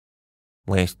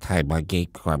last time on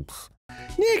GameGrumps.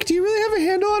 Nick, do you really have a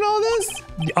handle on all this?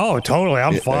 Oh, totally.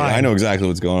 I'm fine. I know exactly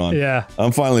what's going on. Yeah.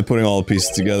 I'm finally putting all the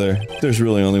pieces together. There's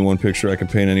really only one picture I can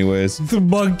paint anyways. The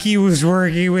monkey was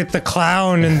working with the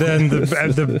clown, and then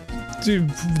the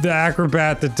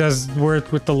acrobat that does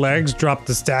work with the legs dropped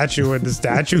the statue, and the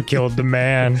statue killed the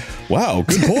man. Wow,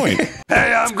 good point.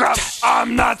 Hey, I'm Grump.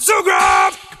 I'm not so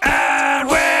Grump. And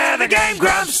we're the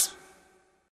GameGrumps.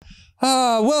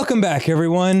 Welcome back,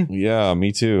 everyone. Yeah,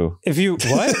 me too. If you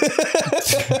what?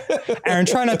 Aaron,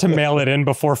 try not to mail it in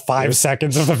before 5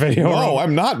 seconds of the video. No,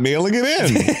 I'm not mailing it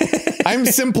in. I'm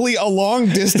simply a long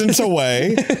distance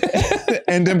away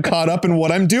and am caught up in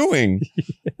what I'm doing.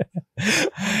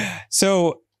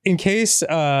 So, in case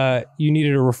you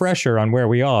needed a refresher on where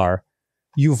we are,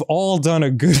 you've all done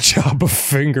a good job of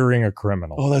fingering a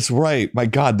criminal. Oh, that's right. My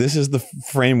God, this is the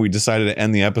frame we decided to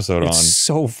end the episode on. It's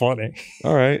so funny.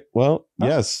 All right. Well,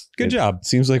 yes. Good job.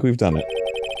 Seems like we've done it.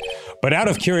 But out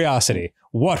of curiosity,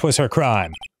 what was her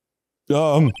crime?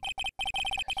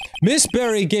 Miss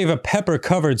Berry gave a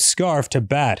pepper-covered scarf to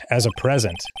Bat as a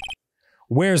present.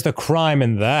 Where's the crime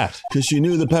in that? Because she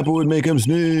knew the pepper would make him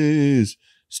sneeze.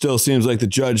 Still seems like the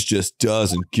judge just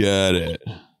doesn't get it.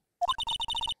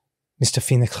 Mr.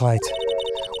 Phoenix Wright,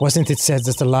 wasn't it said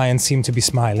that the lion seemed to be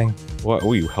smiling? What,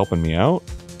 were you helping me out?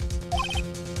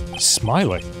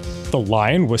 Smiling? The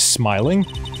lion was smiling?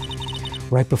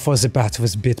 Right before the bat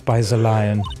was bit by the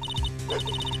lion.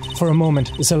 For a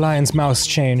moment, the lion's mouth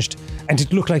changed, and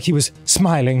it looked like he was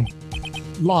smiling.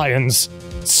 Lions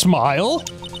smile?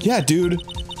 Yeah, dude.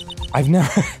 I've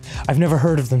never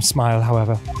heard of them smile,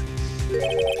 however.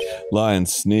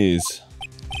 Lions sneeze.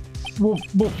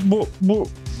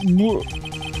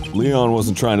 Leon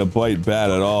wasn't trying to bite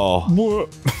Bat at all.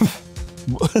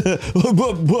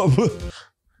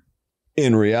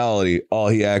 In reality, all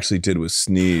he actually did was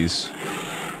sneeze.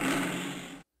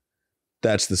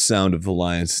 That's the sound of the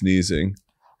lion sneezing.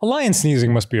 A lion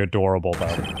sneezing must be adorable,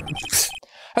 though.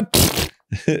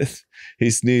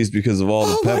 He sneezed because of all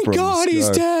the pepper. Oh my God, he's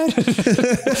dead!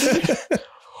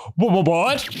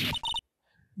 What?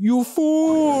 You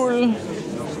fool!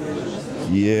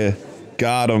 Yeah,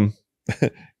 got him.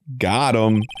 Got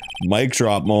him. Mic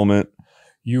drop moment.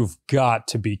 You've got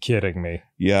to be kidding me.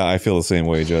 Yeah, I feel the same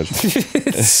way, Judge.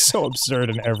 It's so absurd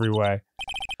in every way.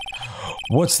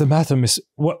 What's the matter, Miss...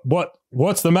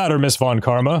 What's the matter, Miss Von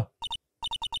Karma?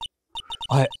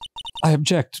 I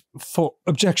object for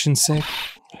objection's sake.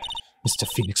 Mr.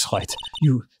 Phoenix Wright,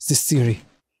 this theory,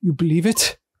 you believe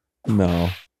it? No.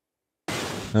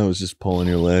 I was just pulling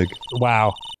your leg.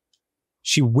 Wow.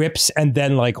 She whips and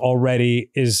then, like,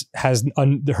 already has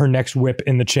her next whip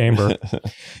in the chamber.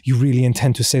 You really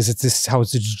intend to say that this is how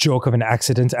the joke of an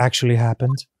accident actually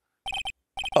happened?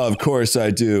 Of course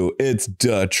I do. It's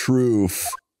the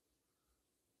truth.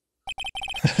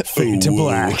 Fade to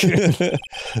black. The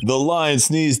lion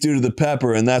sneezed due to the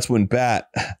pepper, and that's when Bat,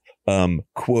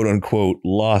 quote unquote,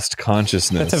 lost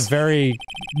consciousness. That's a very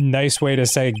nice way to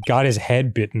say got his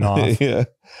head bitten off. Yeah.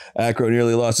 Acro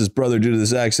nearly lost his brother due to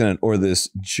this accident, or this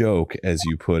joke, as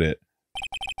you put it.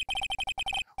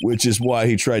 Which is why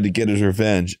he tried to get his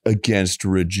revenge against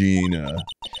Regina.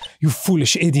 You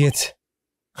foolish idiot.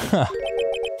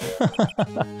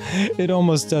 It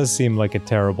almost does seem like a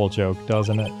terrible joke,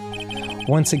 doesn't it?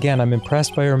 Once again, I'm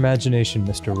impressed by your imagination,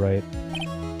 Mr. Wright.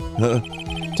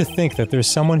 To think that there's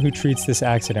someone who treats this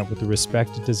accident with the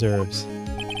respect it deserves.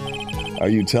 Are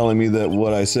you telling me that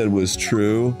what I said was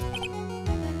true?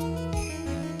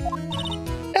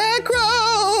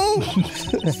 Acro!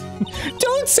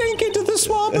 Don't sink into the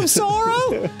swamp of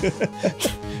sorrow!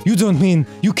 You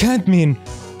can't mean...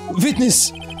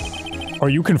 Witness! Are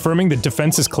you confirming the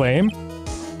defense's claim?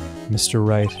 Mr.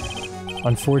 Wright,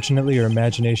 unfortunately your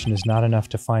imagination is not enough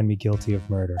to find me guilty of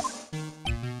murder.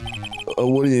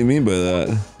 What do you mean by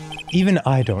that? Even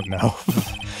I don't know.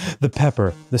 The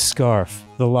pepper, the scarf,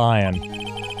 the lion.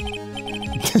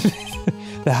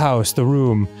 The house, the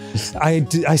room. I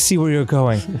see where you're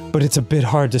going, but it's a bit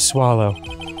hard to swallow.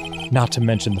 Not to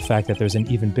mention the fact that there's an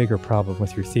even bigger problem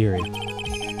with your theory.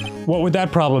 What would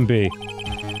that problem be?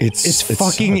 It's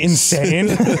fucking insane.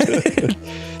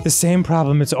 The same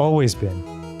problem it's always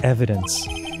been. Evidence.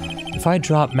 If I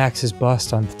drop Max's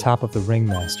bust on the top of the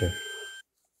ringmaster,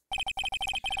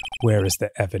 where is the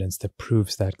evidence that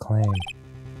proves that claim?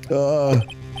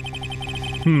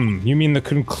 You mean the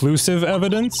conclusive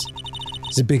evidence?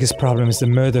 The biggest problem is the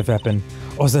murder weapon,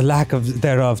 or the lack of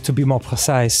thereof, to be more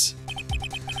precise.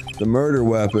 The murder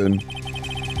weapon?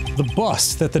 The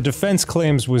bust that the defense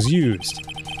claims was used.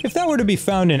 If that were to be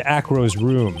found in Acro's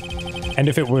room, and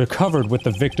if it were covered with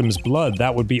the victim's blood,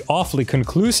 that would be awfully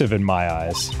conclusive in my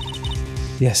eyes.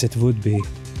 Yes, it would be.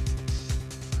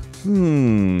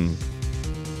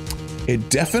 It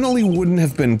definitely wouldn't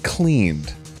have been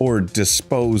cleaned or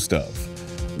disposed of.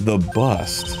 The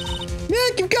bust.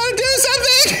 Nick, you've got to do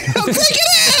something! I'm freaking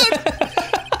out!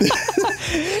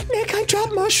 Nick, I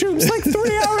dropped mushrooms like 3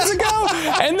 hours ago,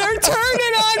 and they're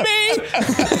turning on me!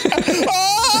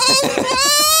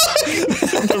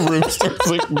 The room starts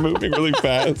like moving really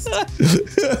fast.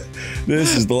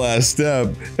 This is the last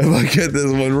step. If I get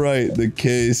this one right, the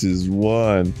case is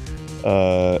won.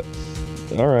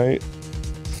 Alright.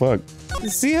 Fuck.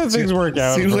 See how things work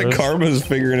out. Seems like Karma's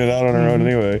figuring it out on her own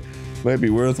anyway. Might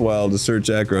be worthwhile to search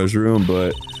Acro's room,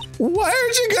 but why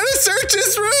aren't you gonna search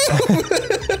his room?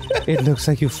 It looks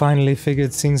like you finally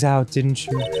figured things out, didn't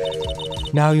you?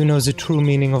 Now you know the true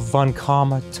meaning of Von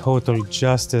Karma, total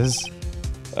justice.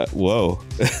 Whoa.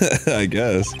 I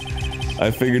guess.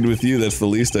 I figured with you that's the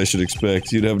least I should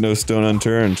expect. You'd have no stone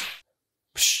unturned.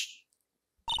 Psh.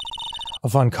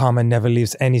 Von Karma never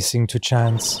leaves anything to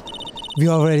chance. We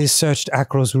already searched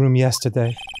Acro's room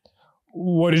yesterday.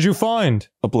 What did you find?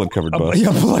 A blood-covered bust.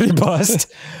 Yeah, bloody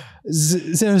bust.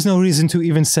 There's no reason to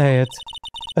even say it.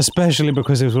 Especially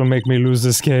because it will make me lose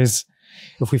this case.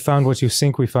 If we found what you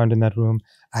think we found in that room,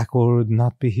 Acro would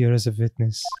not be here as a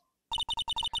witness.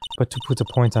 But to put a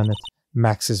point on it,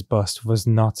 Max's bust was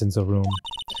not in the room.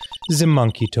 The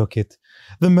monkey took it.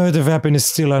 The murder weapon is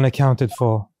still unaccounted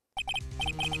for.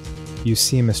 You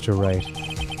see, Mr. Wright,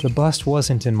 the bust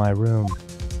wasn't in my room.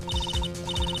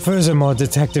 Furthermore,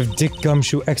 Detective Dick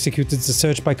Gumshoe executed the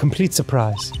search by complete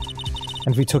surprise.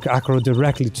 And we took Acro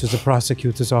directly to the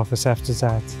prosecutor's office after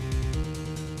that.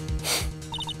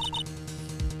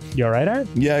 You alright, Art?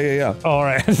 Yeah.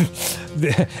 Alright.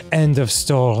 The end of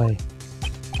story.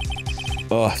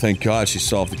 Oh, thank God she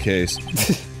solved the case.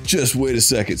 Just wait a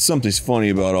second, something's funny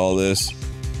about all this.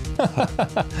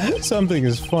 Something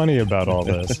is funny about all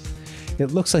this.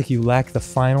 It looks like you lack the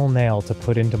final nail to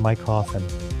put into my coffin.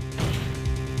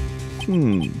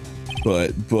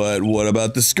 But what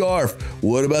about the scarf?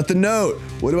 What about the note?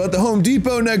 What about the Home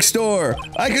Depot next door?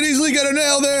 I could easily get a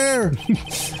nail there!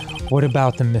 What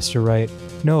about them, Mr. Wright?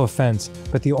 No offense,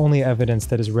 but the only evidence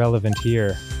that is relevant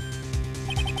here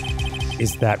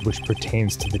is that which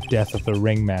pertains to the death of the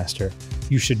ringmaster.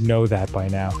 You should know that by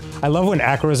now. I love when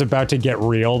Acro's about to get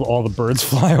real, all the birds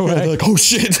fly away. They're like, oh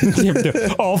shit!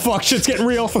 Oh fuck, shit's getting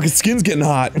real! Fucking skin's getting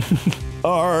hot.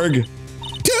 Arg.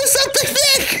 Do something,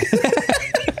 Vic!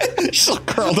 She's all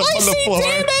curled up on the floor.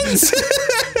 Demons!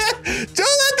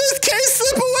 Don't let this case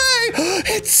slip away!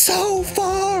 It's so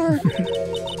far!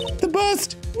 The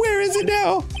bust! Where is it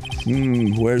now?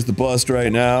 Where's the bust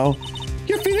right now?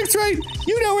 You're Phoenix Wright!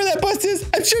 You know where that bust is!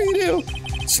 I'm sure you do!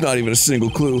 It's not even a single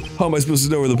clue. How am I supposed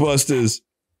to know where the bust is?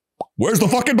 Where's the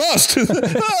fucking bust?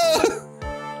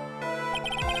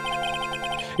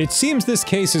 It seems this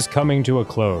case is coming to a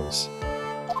close.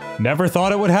 Never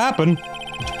thought it would happen.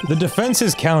 The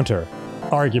defense's counter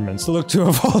arguments look to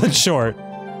have fallen short.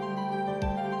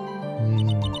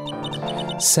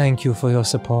 Thank you for your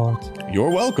support.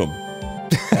 You're welcome.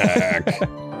 Heck.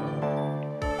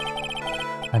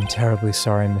 I'm terribly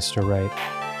sorry, Mr. Wright.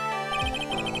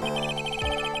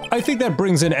 I think that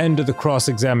brings an end to the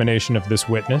cross-examination of this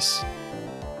witness.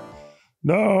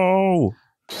 No!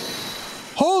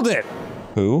 Hold it!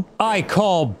 Who? I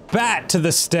call Bat to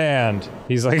the stand!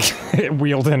 He's like,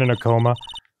 wheeled in a coma.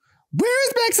 Where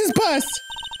is Max's bust?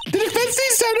 The defense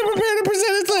needs time to prepare to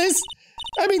present its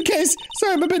case.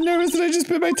 Sorry, I'm a bit nervous that I just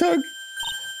bit my tongue.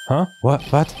 Huh? What?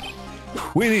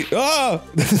 We need-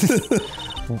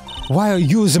 Why are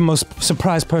you the most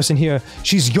surprised person here?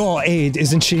 She's your aide,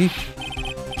 isn't she?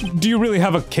 Do you really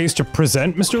have a case to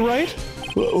present, Mr. Wright?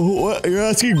 What? You're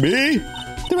asking me?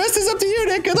 The rest is up to you,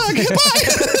 Nick. Good luck. Goodbye.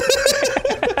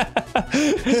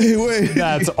 Hey, wait.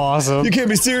 That's awesome. You can't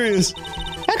be serious.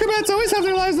 Acrobats always have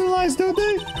their lives on the lines, don't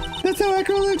they? That's how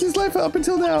Acro lived his life up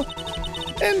until now.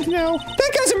 And now.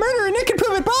 That guy's a murderer. Nick can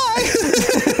prove it. Bye.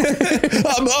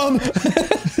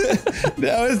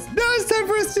 Now it's time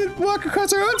for us to walk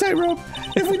across our own tightrope.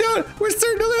 If we don't, we're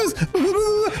certain to lose. If Nick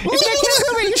can't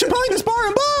prove it, you should probably just bar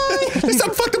and bye. There's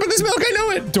something fucked up with this milk. I know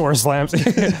it. Door slams.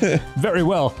 Very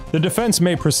well. The defense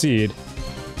may proceed.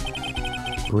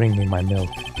 Bring me my milk.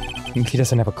 He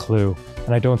doesn't have a clue,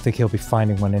 and I don't think he'll be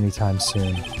finding one anytime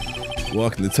soon.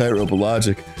 Walking the tightrope of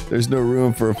logic, there's no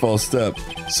room for a false step.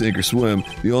 Sink or swim,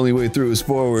 the only way through is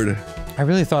forward. I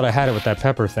really thought I had it with that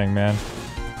pepper thing, man.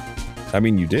 I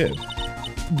mean, you did.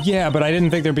 Yeah, but I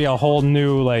didn't think there'd be a whole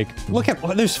new, like... Look at...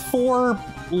 There's 4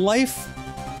 life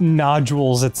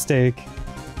nodules at stake.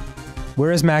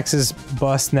 Where is Max's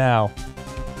bust now?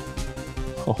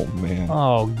 Oh, man.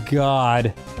 Oh,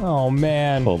 God. Oh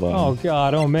man. Hold on. Oh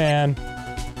god, oh man.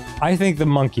 I think the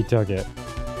monkey took it.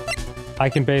 I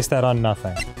can base that on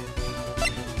nothing.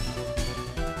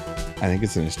 I think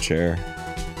it's in his chair.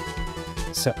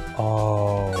 So,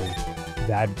 oh,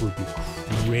 that would be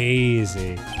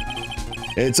crazy.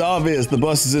 It's obvious the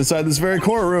bust is inside this very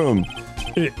courtroom.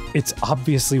 It's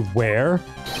obviously where?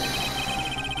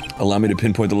 Allow me to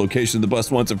pinpoint the location of the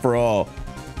bust once and for all.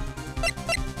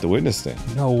 The witness stand.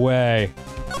 No way.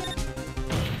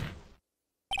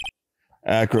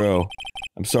 Acro,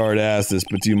 I'm sorry to ask this,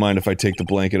 but do you mind if I take the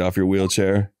blanket off your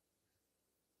wheelchair?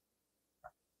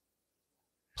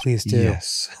 Please do.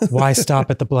 Yes. Why stop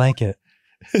at the blanket?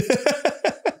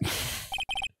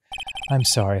 I'm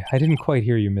sorry, I didn't quite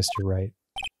hear you, Mr. Wright.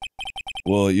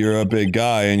 Well, you're a big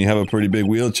guy and you have a pretty big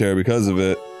wheelchair because of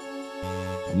it.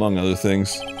 Among other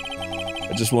things.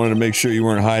 I just wanted to make sure you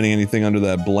weren't hiding anything under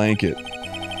that blanket.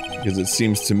 Because it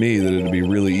seems to me that it'd be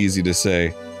really easy to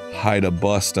say, hide a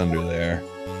bust under there.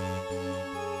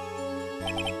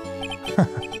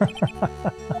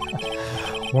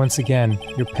 Once again,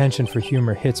 your penchant for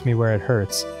humor hits me where it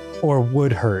hurts. Or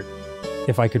would hurt,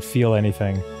 if I could feel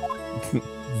anything.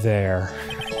 There.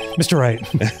 Mr. Wright.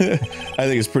 I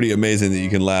think it's pretty amazing that you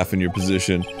can laugh in your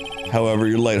position. However,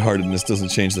 your lightheartedness doesn't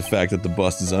change the fact that the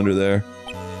bust is under there.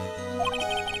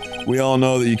 We all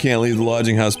know that you can't leave the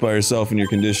lodging house by yourself in your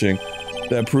condition.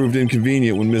 That proved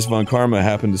inconvenient when Miss Von Karma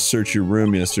happened to search your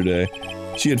room yesterday.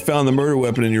 She had found the murder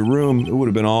weapon in your room, it would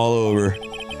have been all over.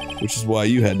 Which is why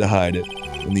you had to hide it.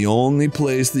 In the only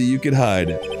place that you could hide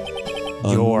it.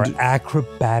 Your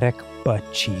acrobatic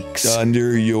butt cheeks.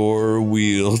 Under your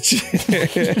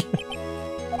wheelchair.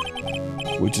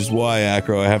 Which is why,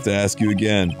 Acro, I have to ask you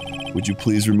again. Would you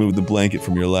please remove the blanket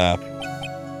from your lap?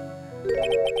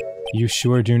 You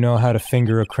sure do know how to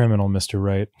finger a criminal, Mr.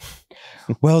 Wright.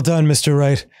 Well done, Mr.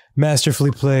 Wright.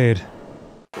 Masterfully played.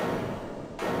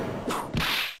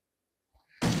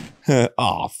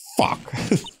 Aw, fuck.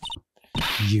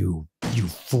 You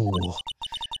fool.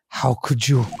 How could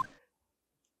you?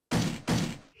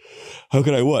 How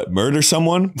could I what? Murder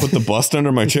someone? Put the bust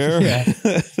under my chair?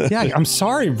 Yeah, I'm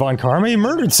sorry, Von Karma, you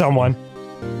murdered someone.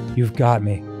 You've got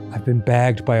me. I've been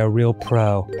bagged by a real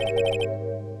pro.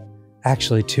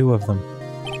 Actually, 2 of them.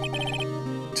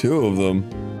 2 of them?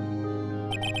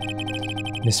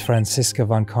 Miss Franziska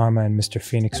Von Karma and Mr.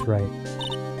 Phoenix Wright.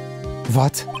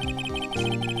 What?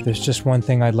 There's just one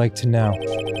thing I'd like to know.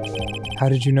 How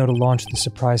did you know to launch the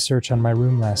surprise search on my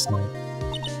room last night?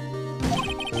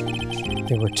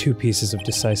 There were 2 pieces of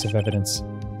decisive evidence.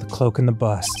 The cloak and the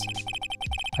bust.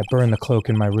 I burned the cloak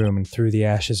in my room and threw the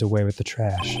ashes away with the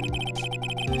trash.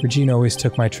 Regina always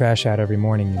took my trash out every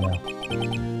morning, you know.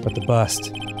 But the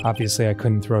bust, obviously I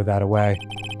couldn't throw that away.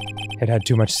 It had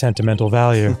too much sentimental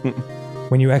value.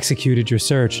 When you executed your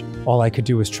search, all I could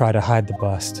do was try to hide the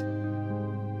bust.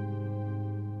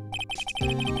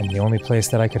 And the only place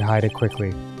that I could hide it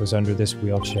quickly was under this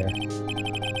wheelchair.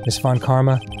 Miss Von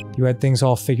Karma, you had things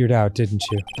all figured out, didn't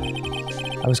you?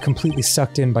 I was completely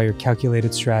sucked in by your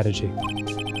calculated strategy.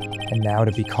 And now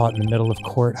to be caught in the middle of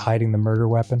court hiding the murder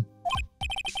weapon?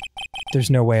 There's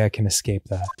no way I can escape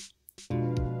that.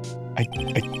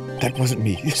 That wasn't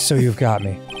me. So you've got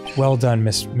me. Well done,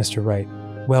 Mr. Wright.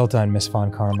 Well done, Miss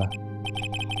Von Karma.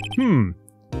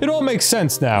 It all makes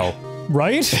sense now,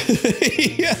 right?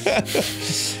 Yeah.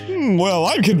 Well,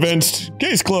 I'm convinced.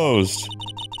 Case closed.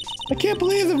 I can't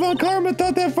believe that Von Karma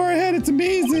thought that far ahead. It's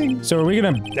amazing. So are we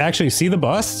gonna actually see the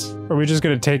bust? Or are we just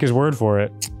gonna take his word for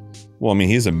it? Well, I mean,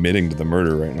 he's admitting to the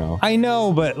murder right now. I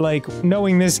know, but like,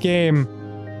 knowing this game,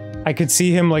 I could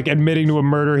see him like admitting to a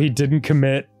murder he didn't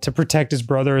commit to protect his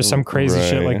brother or some crazy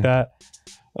shit like that.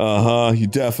 Uh-huh, you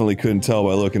definitely couldn't tell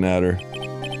by looking at her.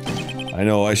 I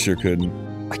know I sure couldn't.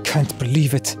 I can't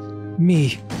believe it.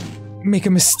 Me. Make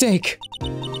a mistake.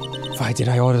 Why did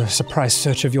I order a surprise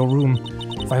search of your room?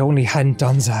 If I only hadn't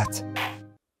done that.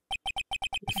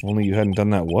 If only you hadn't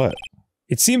done that what?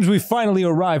 It seems we finally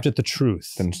arrived at the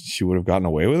truth. Then she would have gotten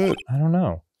away with it? I don't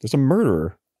know. There's a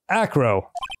murderer. Acro.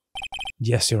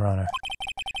 Yes, Your Honor.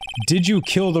 Did you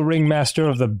kill the ringmaster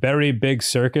of the Berry Big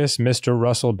Circus, Mr.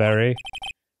 Russell Berry?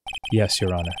 Yes,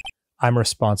 Your Honor. I'm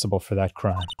responsible for that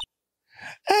crime.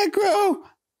 Acro!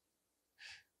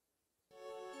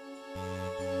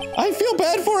 I feel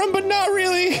bad for him, but not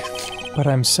really. But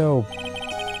I'm so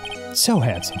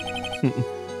handsome.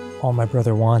 All my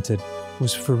brother wanted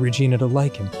was for Regina to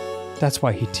like him. That's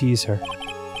why he'd tease her.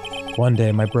 One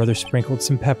day, my brother sprinkled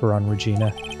some pepper on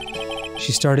Regina.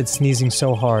 She started sneezing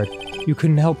so hard, you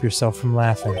couldn't help yourself from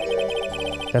laughing.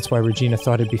 That's why Regina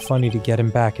thought it'd be funny to get him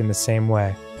back in the same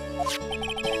way.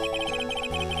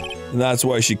 And that's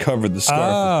why she covered the scarf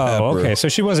with pepper. Okay, so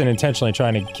she wasn't intentionally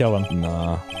trying to kill him.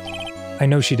 Nah. I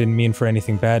know she didn't mean for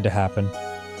anything bad to happen.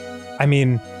 I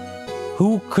mean,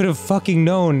 who could have fucking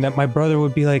known that my brother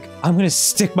would be like, I'm gonna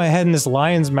stick my head in this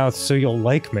lion's mouth so you'll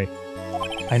like me.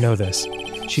 I know this.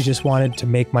 She just wanted to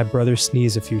make my brother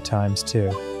sneeze a few times, too.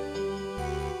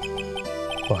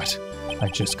 But I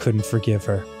just couldn't forgive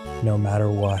her, no matter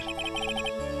what.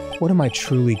 What am I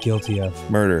truly guilty of?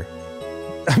 Murder.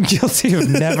 I'm guilty of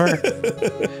never...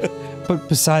 But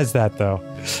besides that, though,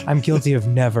 I'm guilty of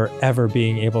never, ever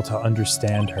being able to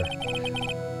understand her.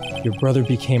 Your brother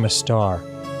became a star.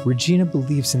 Regina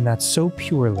believes in that so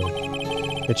purely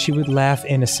that she would laugh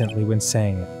innocently when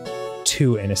saying it.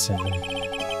 Too innocently.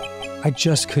 I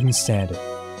just couldn't stand it,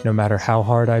 no matter how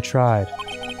hard I tried.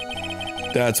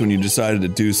 That's when you decided to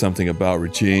do something about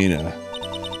Regina.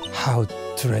 How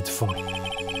dreadful.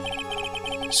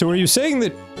 So are you saying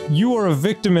that you are a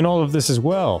victim in all of this as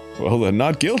well? Well, then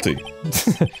not guilty.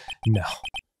 No,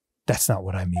 that's not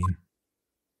what I mean.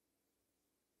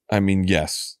 I mean,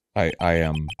 yes. I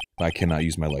am. I cannot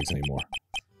use my legs anymore.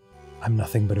 I'm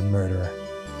nothing but a murderer.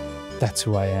 That's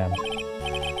who I am.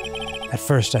 At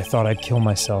first I thought I'd kill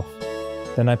myself.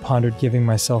 Then I pondered giving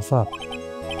myself up.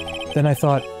 Then I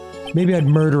thought, maybe I'd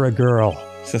murder a girl.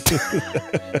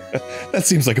 That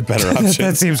seems like a better option.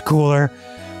 That seems cooler.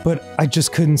 But I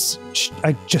just couldn't,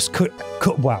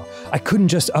 wow. I couldn't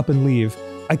just up and leave.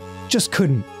 I just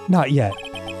couldn't. Not yet.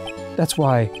 That's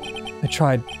why I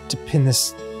tried to pin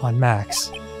this on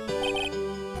Max.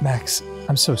 Max,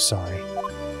 I'm so sorry.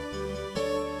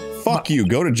 Fuck you,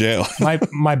 go to jail.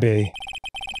 my B.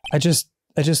 I just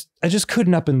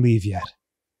couldn't up and leave yet.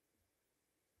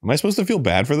 Am I supposed to feel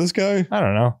bad for this guy? I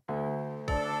don't know.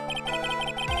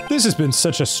 This has been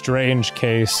such a strange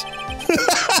case.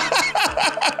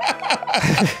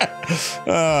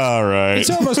 Alright.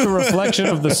 It's almost a reflection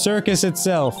of the circus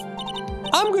itself.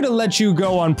 I'm gonna let you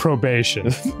go on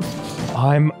probation.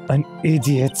 I'm an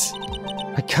idiot.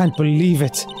 I can't believe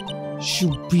it.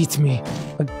 She beat me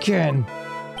again.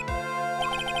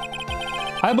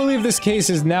 I believe this case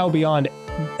is now beyond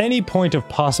any point of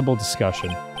possible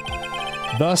discussion.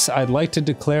 Thus, I'd like to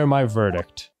declare my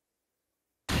verdict.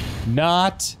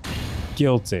 Not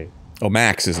guilty. Oh,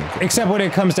 Max isn't guilty. Except when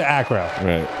it comes to Acro.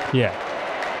 Right. Yeah.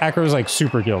 Acro's like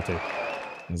super guilty.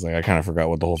 I was like, I kind of forgot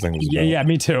what the whole thing was about. Yeah,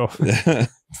 me too.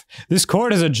 This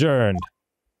court is adjourned.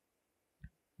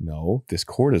 No, this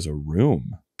court is a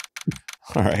room.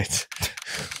 Alright.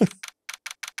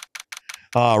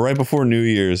 Right before New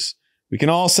Year's. We can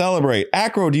all celebrate.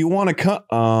 Acro, do you want to come?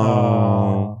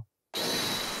 Oh.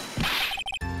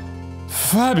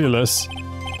 Fabulous.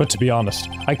 But to be honest,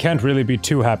 I can't really be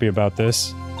too happy about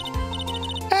this.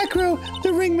 Acro,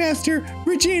 the Ringmaster,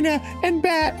 Regina, and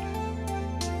Bat.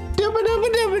 How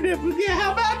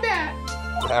about that?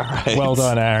 Alright. Well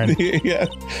done, Aaron. Yeah.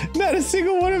 Not a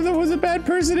single one of them was a bad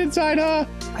person inside, huh?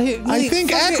 I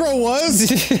think Acro was.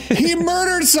 He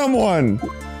murdered someone.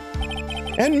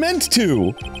 And meant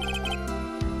to.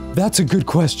 That's a good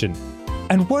question.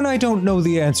 And one I don't know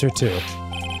the answer to.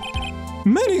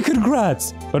 Many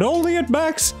congrats, but only at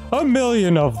max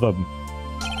 1,000,000 of them.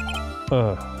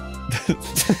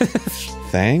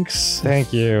 Thanks.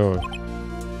 Thank you.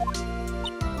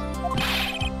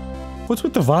 What's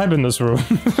with the vibe in this room?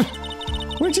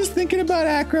 We're just thinking about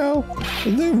Acro,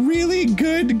 the really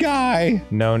good guy.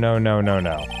 No.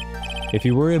 If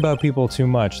you worry about people too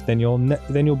much, then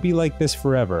you'll be like this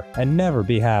forever and never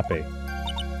be happy.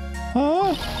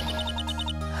 Huh?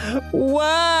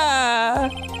 Why?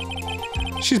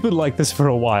 She's been like this for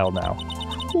a while now.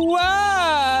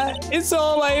 Why? It's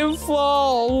all my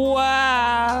fault.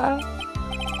 Why?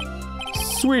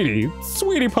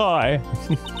 Sweetie pie.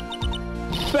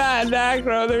 Bat and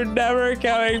Acro, they're never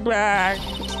coming back.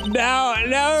 Now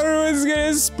everyone's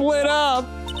gonna split up.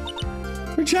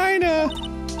 Regina.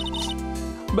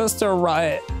 Mr.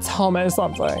 Wright, tell me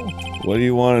something. What do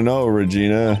you want to know,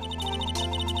 Regina?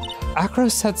 Acro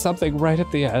said something right at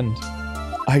the end.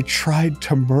 I tried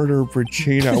to murder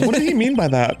Regina. What did he mean by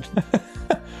that?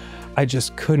 I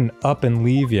just couldn't up and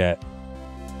leave yet.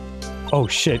 Oh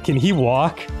shit, can he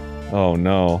walk? Oh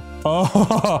no.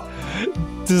 Oh,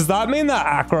 does that mean that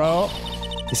Acro,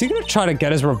 is he gonna try to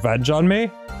get his revenge on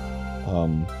me?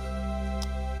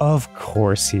 Of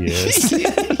course he is.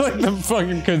 Like the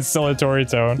fucking conciliatory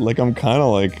tone. Like I'm kind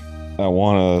of like, I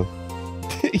wanna,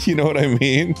 you know what I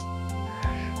mean?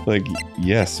 Like,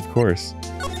 yes, of course.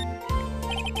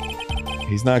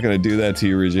 He's not gonna do that to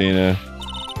you, Regina.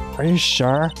 Are you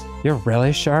sure? You're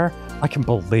really sure? I can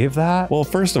believe that? Well,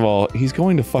 first of all, he's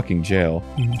going to fucking jail.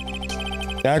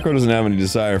 Acro doesn't have any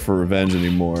desire for revenge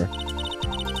anymore.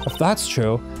 If that's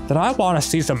true, then I want to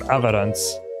see some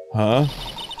evidence. Huh?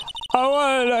 I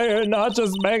want to know you're not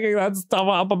just making that stuff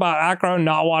up about Acro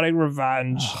not wanting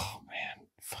revenge. Oh man,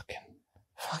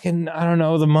 fucking, I don't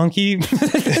know, the monkey. Take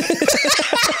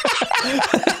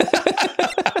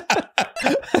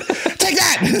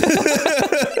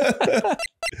that!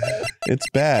 It's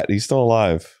Bat. He's still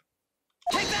alive.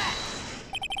 Take that!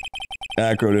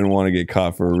 Acro didn't want to get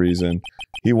caught for a reason.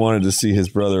 He wanted to see his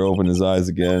brother open his eyes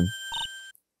again.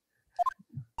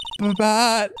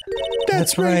 Bat.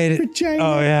 That's right. Regina.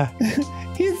 Oh, yeah.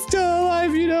 He's still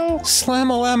alive, you know.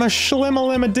 Slammalama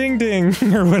shlimmalama ding ding,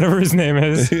 or whatever his name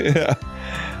is. Yeah.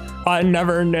 I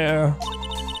never knew.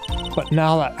 But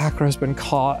now that Acro's been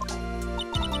caught.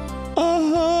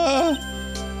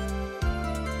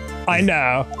 I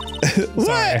know.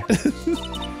 Sorry.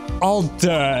 I'll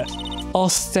do it. I'll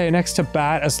stay next to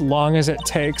Bat as long as it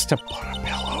takes to put a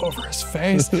pillow over his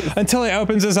face until he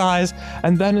opens his eyes,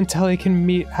 and then until he can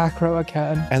meet Acro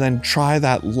again. And then try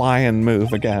that lion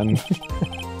move again.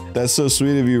 That's so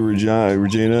sweet of you,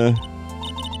 Regina.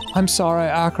 I'm sorry,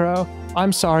 Acro.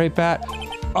 I'm sorry, Bat.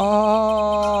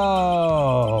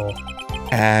 Oh.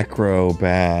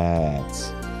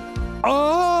 Acrobats.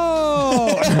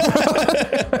 Oh!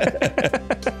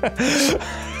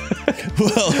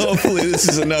 Well, hopefully this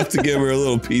is enough to give her a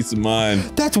little peace of mind.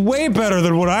 That's way better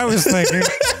than what I was thinking.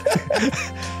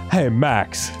 Hey,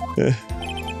 Max.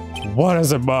 What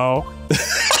is it, Mo?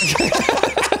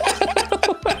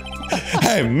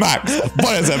 Hey, Max,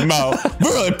 what is it, Mo? We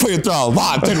really put you through a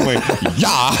lot, didn't we?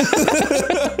 Yeah.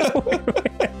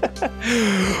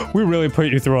 We really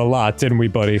put you through a lot, didn't we,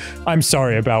 buddy? I'm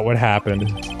sorry about what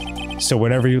happened. So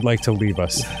whenever you'd like to leave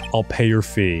us, I'll pay your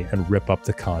fee and rip up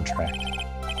the contract.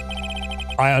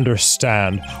 I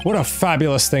understand. What a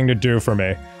fabulous thing to do for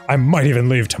me. I might even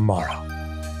leave tomorrow.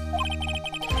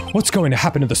 What's going to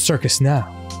happen to the circus now?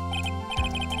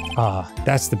 Ah,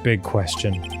 that's the big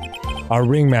question. Our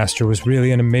ringmaster was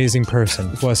really an amazing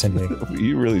person, wasn't he?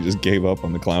 You really just gave up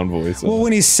on the clown voice. Well,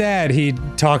 when he's sad, he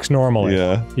talks normally.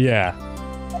 Yeah. Yeah.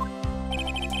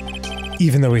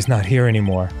 Even though he's not here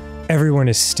anymore, everyone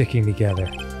is sticking together.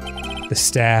 The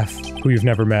staff, who you've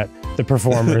never met, the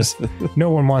performers.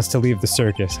 No one wants to leave the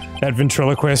circus. That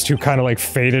ventriloquist who kind of like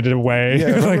faded away.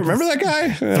 Yeah, like remember that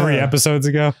guy? 3 episodes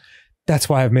ago? That's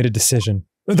why I've made a decision.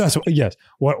 That's what, yes.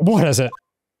 What is it?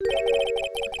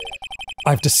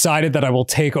 I've decided that I will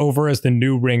take over as the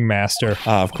new ringmaster.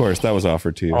 Ah, of course, that was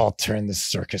offered to you. I'll turn this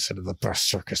circus into the best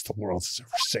circus the world has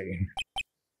ever seen.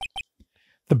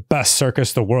 The best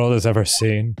circus the world has ever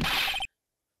seen.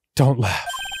 Don't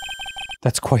laugh.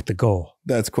 That's quite the goal.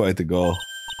 That's quite the goal.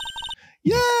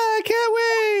 Yeah, I can't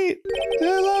wait!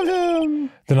 I love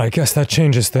him! Then I guess that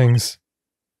changes things.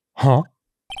 Huh?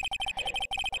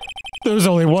 There's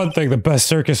only one thing the best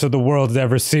circus of the world has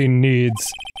ever seen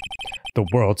needs. The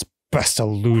world's best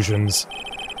illusions.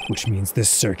 Which means this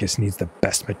circus needs the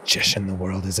best magician the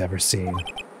world has ever seen.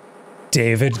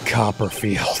 David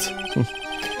Copperfield.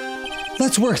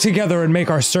 Let's work together and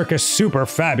make our circus super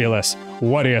fabulous.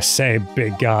 What do you say,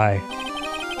 big guy?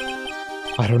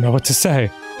 I don't know what to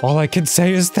say. All I can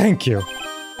say is thank you.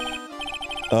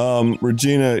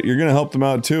 Regina, you're gonna help them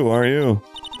out too, aren't you?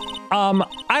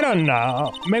 I don't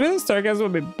know. Maybe the circus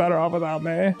would be better off without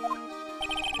me.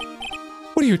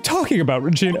 What are you talking about,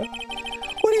 Regina?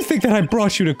 Why do you think that I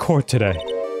brought you to court today?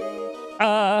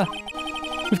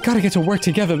 We've got to get to work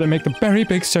together to make the very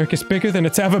big circus bigger than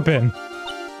it's ever been.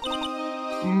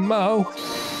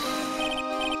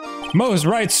 Mo's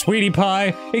right, sweetie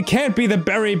pie. It can't be the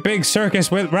very big circus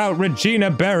without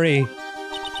Regina Berry.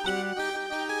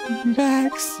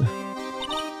 Max.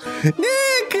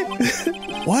 Nick!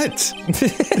 What?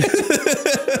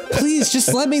 Please,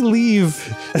 just let me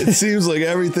leave. It seems like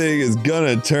everything is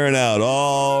gonna turn out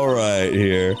all right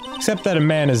here. Except that a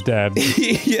man is dead.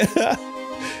 Yeah.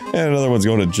 And another one's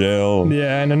going to jail.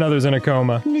 Yeah, and another's in a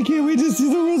coma. I can't wait to see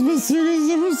the world's best circus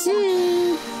ever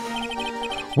seen.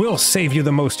 We'll save you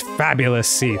the most fabulous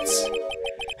seats.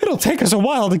 It'll take us a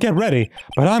while to get ready,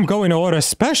 but I'm going to order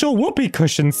special whoopee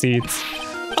cushion seats.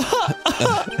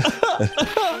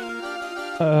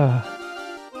 And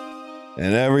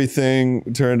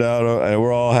everything turned out, and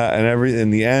we're all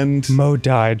in the end. Mo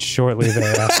died shortly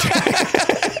thereafter.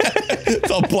 It's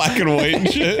all black and white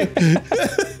and shit.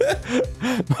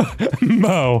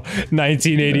 Mo,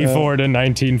 1984 to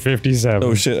 1957.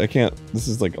 Oh shit, I can't. This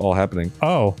is like all happening.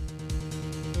 Oh.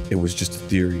 It was just a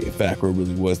theory. If Acro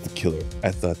really was the killer,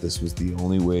 I thought this was the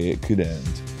only way it could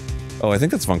end. Oh, I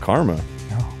think that's Von Karma.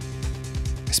 No.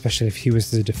 Especially if he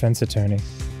was the defense attorney.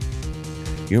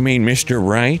 You mean Mr.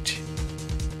 Wright?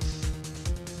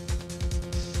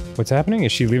 What's happening?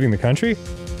 Is she leaving the country?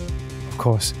 Of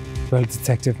course. Well,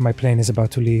 Detective, my plane is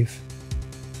about to leave.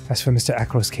 As for Mr.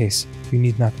 Acro's case, you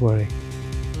need not worry.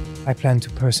 I plan to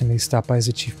personally stop by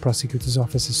the Chief Prosecutor's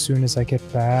office as soon as I get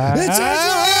back. It's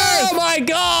Oh my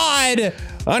god!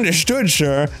 Understood,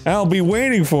 sir. I'll be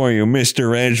waiting for you,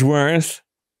 Mr. Edgeworth.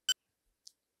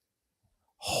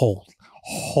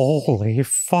 Holy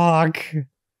fuck.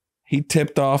 He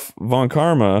tipped off Von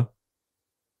Karma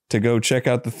to go check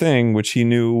out the thing, which he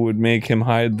knew would make him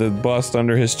hide the bust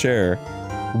under his chair.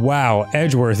 Wow,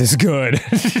 Edgeworth is good.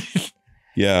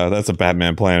 Yeah, that's a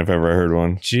Batman plan if I ever heard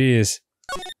one. Jeez.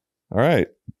 All right.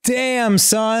 Damn,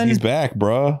 son. He's back,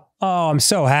 bruh. Oh, I'm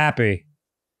so happy.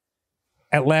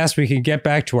 At last we can get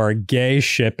back to our gay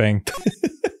shipping.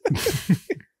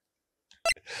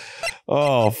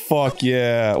 Oh, fuck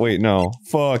yeah. Wait, no.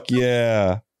 Fuck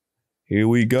yeah. Here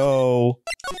we go.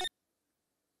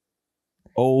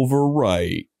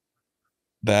 Overwrite.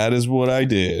 That is what I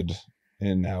did.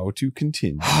 And now to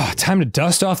continue. Time to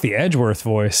dust off the Edgeworth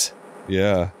voice.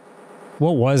 Yeah.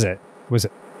 What was it? Was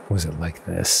it like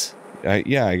this?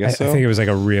 Yeah, I guess so. I think it was like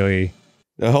a really...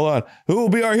 Hold on. Who will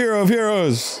be our hero of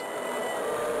heroes?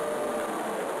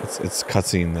 It's a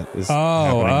cutscene that is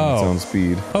happening at its own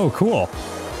speed. Oh, cool.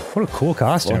 What a cool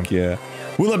costume. Fuck yeah.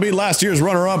 Will it be last year's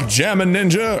runner-up, Jammin'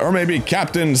 Ninja, or maybe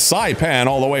Captain Saipan,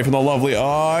 all the way from the lovely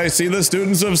I see the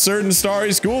students of certain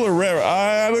starry school are rare.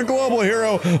 The global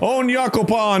hero,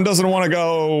 Onyakopan, doesn't want to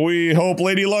go. We hope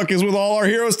Lady Luck is with all our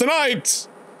heroes tonight.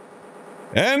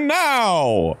 And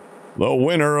now, the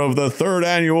winner of the 3rd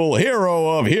annual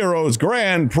Hero of Heroes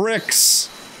Grand Prix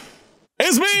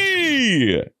is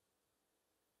me!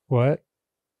 What?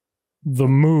 The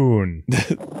moon.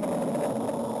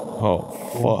 Oh,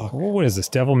 fuck. What is this,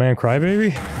 Devilman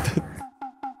Crybaby?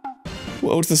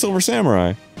 Well, it's the Silver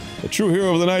Samurai. The true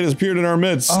hero of the night has appeared in our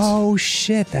midst. Oh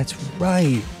shit, that's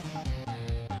right.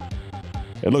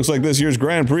 It looks like this year's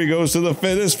Grand Prix goes to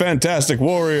this fantastic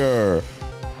warrior.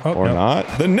 Oh, Or no.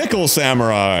 not. The Nickel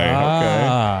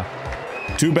Samurai.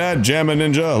 Okay. Too bad, Jammin'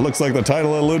 Ninja. Looks like the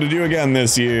title eluded you again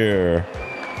this year.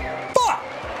 Fuck!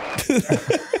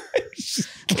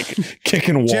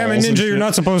 Kicking walls. Jammin' Ninja, you're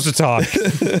not supposed to talk.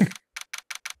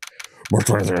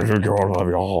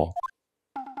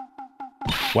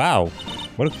 Wow.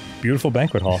 What a beautiful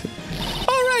banquet hall.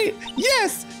 All right.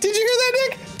 Yes. Did you hear that,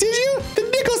 Nick? Did you? The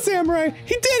Nickel Samurai.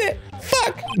 He did it.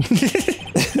 Fuck.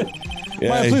 Yeah,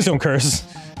 Maya, please don't curse.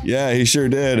 yeah, he sure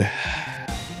did.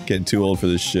 Getting too old for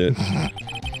this shit.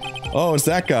 Oh, it's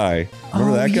that guy.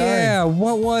 Remember that guy? Yeah,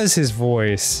 what was his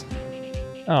voice?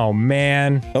 Oh,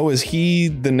 man. Oh, is he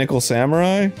the Nickel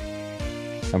Samurai?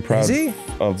 I'm proud Is he?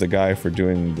 of the guy for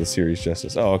doing the series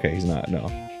justice. Oh, okay, he's not. No,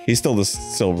 he's still the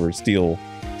Steel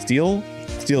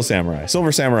Samurai.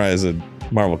 Silver Samurai is a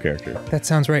Marvel character. That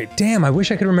sounds right. Damn, I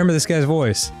wish I could remember this guy's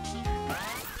voice.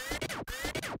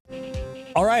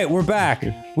 All right, we're back.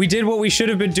 We did what we should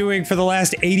have been doing for the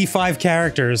last 85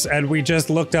 characters, and we just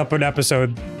looked up an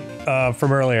episode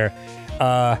from earlier.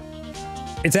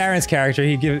 It's Aaron's character.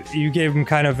 You gave him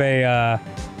kind of a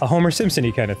Homer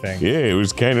Simpson-y kind of thing. Yeah, it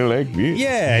was kind of like this.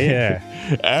 Yeah.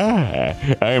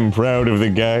 I am proud of the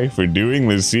guy for doing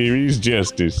the series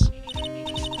justice.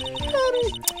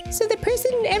 So the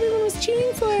person everyone was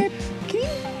cheering for,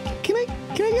 can I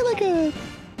get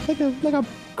like a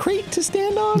crate to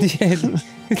stand on?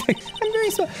 I'm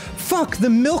very sorry. Fuck, the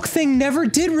milk thing never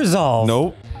did resolve.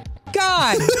 Nope.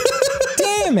 God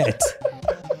damn it.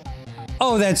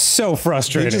 Oh, that's so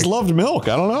frustrating. He just loved milk.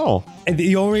 I don't know. And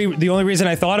the only reason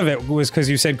I thought of it was because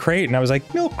you said crate, and I was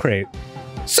like, milk crate.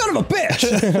 Son of a bitch!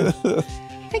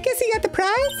 I guess he got the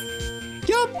prize?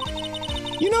 Yup.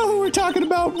 You know who we're talking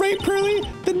about, right, Pearly?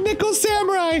 The Nickel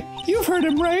Samurai. You've heard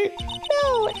him, right?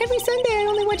 No, every Sunday I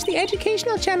only watch the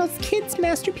educational channel's Kids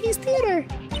Masterpiece Theater.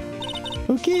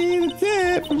 Okay, that's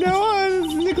it. From now on,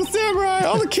 it's Nickel Samurai.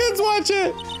 All the kids watch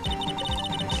it.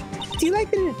 Do you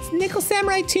like the Nickel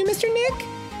Samurai too, Mr. Nick?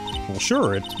 Well,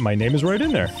 sure, my name is right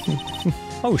in there.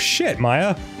 Oh shit,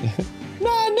 Maya.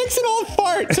 Nah, Nick's an old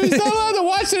fart, so he's not allowed to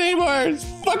watch it anymore. It's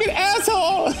fucking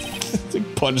asshole. He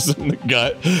punches him in the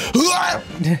gut.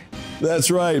 That's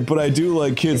right, but I do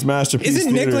like Kids Masterpiece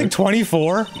Isn't Nick Theater. like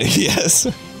 24? Yes.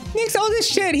 Nick's old as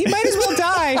shit. He might as well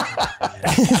die.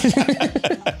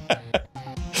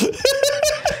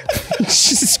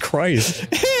 Jesus Christ.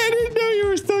 Hey, I didn't know you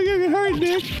were still young at heart,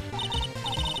 Nick.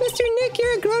 Mr. Nick,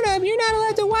 you're a grown-up. You're not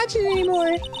allowed to watch it anymore.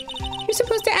 You're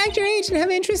supposed to act your age and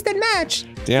have interests that match.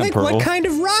 Damn, like Pearl. what kind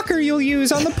of rocker you'll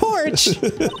use on the porch.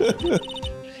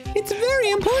 It's very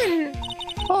important.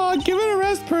 Oh, give it a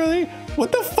rest, Pearly.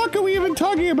 What the fuck are we even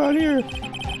talking about here?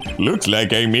 Looks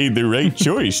like I made the right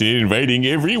choice in inviting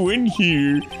everyone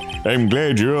here. I'm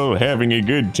glad you're all having a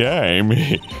good time.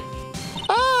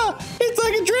 Ah, it's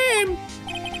like a dream.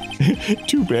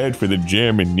 Too bad for the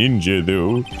Jammin' Ninja,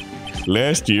 though.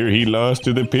 Last year, he lost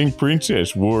to the Pink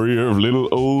Princess, warrior of little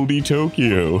oldie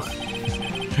Tokyo.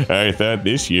 I thought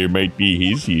this year might be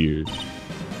his year.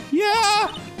 Yeah.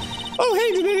 Oh,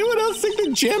 hey, did anyone else think the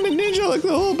Jammin' Ninja looked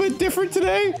a little bit different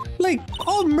today? Like,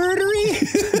 all murdery?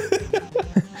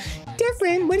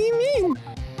 Different? What do you mean?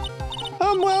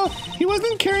 Well, he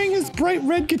wasn't carrying his bright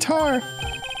red guitar.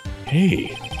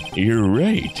 Hey, you're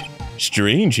right.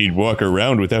 Strange he'd walk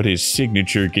around without his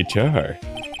signature guitar.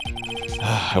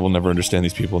 I will never understand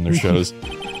these people and their shows.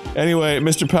 Anyway,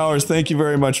 Mr. Powers, thank you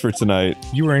very much for tonight.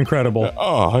 You were incredible.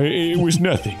 It was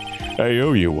nothing. I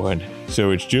owe you one,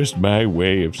 so it's just my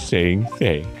way of saying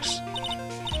thanks.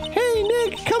 Hey,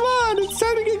 Nick, come on. It's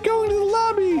time to get going to the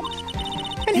lobby.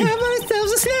 And have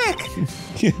ourselves a snack.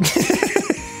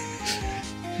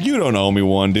 You don't owe me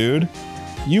one, dude.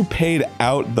 You paid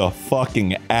out the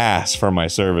fucking ass for my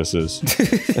services.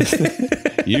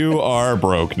 You are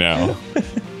broke now.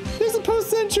 There's a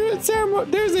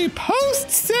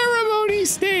post-ceremony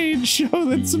stage show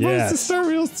that's supposed to start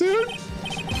real soon.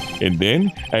 And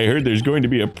then I heard there's going to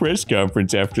be a press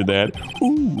conference after that.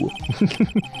 Ooh.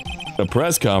 A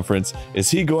press conference?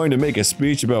 Is he going to make a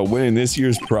speech about winning this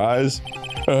year's prize?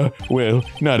 Well,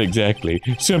 not exactly.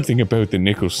 Something about the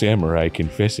Nickel Samurai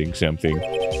confessing something.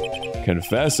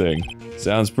 Confessing?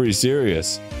 Sounds pretty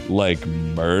serious. Like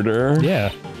murder?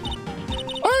 Yeah.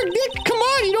 Oh, Nick, come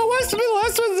on. You don't want us to be the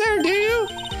last ones there, do you?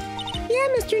 Yeah,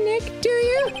 Mr. Nick, do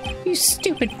you? You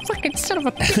stupid fucking son of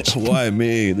a bitch. Why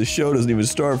me? The show doesn't even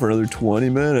start for another 20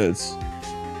 minutes.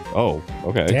 Oh,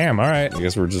 okay. Damn, alright. I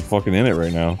guess we're just fucking in it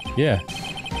right now. Yeah.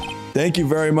 Thank you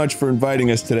very much for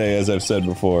inviting us today, as I've said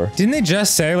before. Didn't they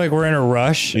just say, like, we're in a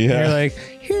rush? Yeah. And you're like,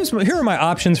 here are my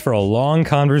options for a long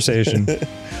conversation.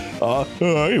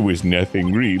 It was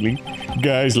nothing, really.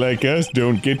 Guys like us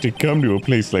don't get to come to a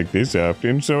place like this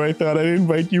often, so I thought I'd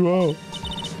invite you all.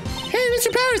 Hey,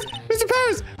 Mr. Powers! Mr.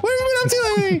 Powers! What have you been up to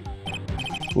lately?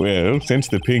 Well, since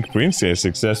the Pink Princess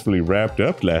successfully wrapped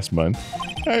up last month,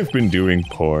 I've been doing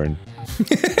porn.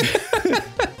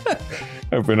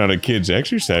 I've been on a kids'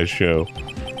 exercise show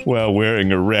while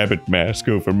wearing a rabbit mask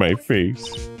over my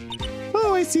face.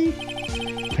 Oh, I see.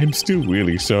 I'm still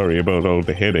really sorry about all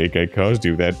the headache I caused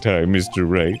you that time, Mr.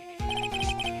 Wright.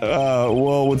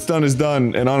 Well, what's done is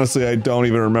done, and honestly, I don't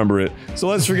even remember it. So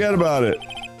let's forget about it.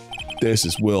 This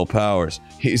is Will Powers.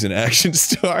 He's an action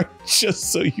star,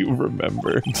 just so you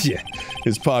remember. Yeah.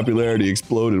 His popularity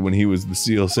exploded when he was the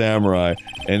Steel Samurai,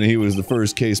 and he was the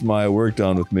first case Maya worked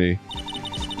on with me.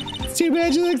 It's too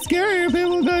bad you look scary.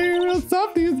 People know you're real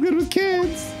softy. It's good with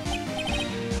kids.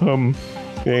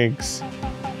 Thanks.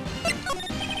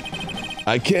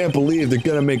 I can't believe they're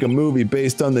gonna make a movie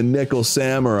based on the Nickel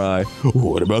Samurai.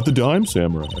 What about the Dime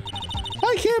Samurai?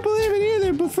 I can't believe it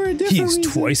either, but for a different reason.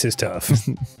 He's twice as tough.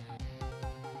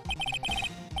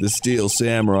 The Steel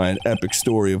Samurai, an epic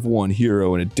story of one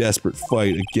hero in a desperate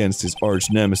fight against his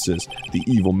arch nemesis, the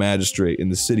evil magistrate in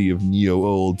the city of Neo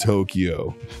Old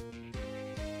Tokyo.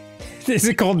 Is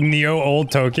it called Neo Old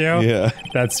Tokyo? Yeah.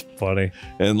 That's funny.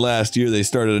 And last year they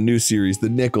started a new series, The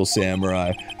Nickel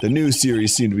Samurai. The new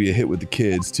series seemed to be a hit with the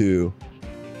kids, too.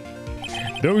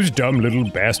 Those dumb little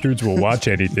bastards will watch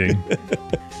anything.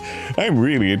 I'm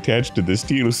really attached to the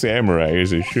Steel Samurai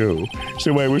as a show,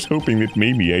 so I was hoping that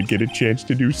maybe I'd get a chance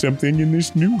to do something in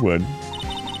this new one.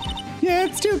 Yeah,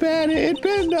 it's too bad. It'd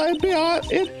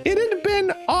have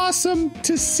been awesome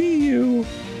to see you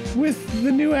with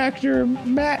the new actor,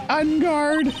 Matt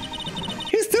Ungard.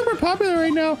 He's super popular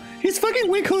right now. He's fucking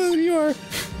way cooler than you are.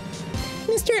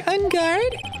 Mr.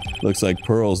 Ungard? Looks like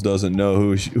Pearls doesn't know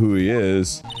who he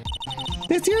is.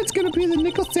 This year it's gonna be the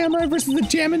Nickel Samurai versus the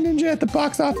Jammin' Ninja at the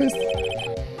box office.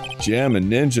 Jammin'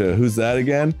 Ninja? Who's that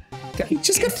again? He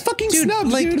just got fucking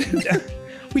snubbed, dude.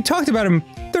 We talked about him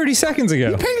 30 seconds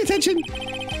ago. You paying attention?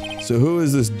 So who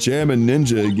is this Jammin'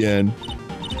 Ninja again?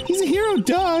 He's a hero,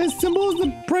 duh. His symbol is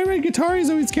the bright red guitar he's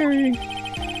always carrying.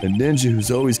 A ninja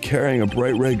who's always carrying a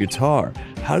bright red guitar.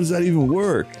 How does that even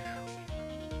work?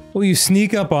 Well, you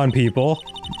sneak up on people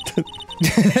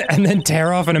and then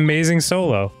tear off an amazing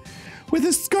solo. With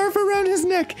a scarf around his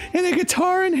neck and a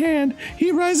guitar in hand,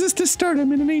 he rises to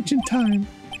stardom in an ancient time.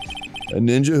 A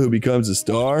ninja who becomes a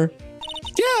star?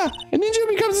 Yeah, a ninja who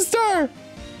becomes a star.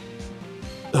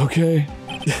 Okay.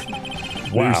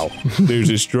 Wow. There's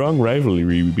a strong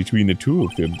rivalry between the two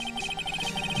of them.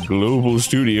 Global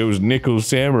Studios' Nickel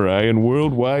Samurai and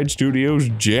Worldwide Studios'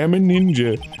 Jammin'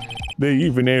 Ninja. They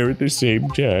even air at the same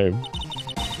time.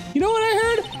 You know what I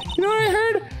heard?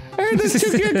 I heard those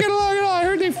two can't get along at all. I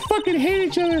heard they fucking hate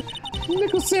each other.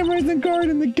 Nickel Samurai's the guard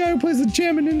and the guy who plays the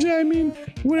Jammin' Ninja, I mean,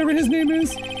 whatever his name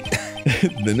is.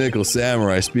 The Nickel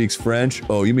Samurai speaks French?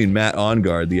 Oh, you mean Matt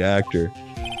Onguard, the actor.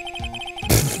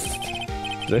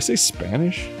 Did I say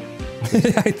Spanish?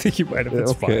 I think you might have.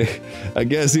 It's okay. fine. I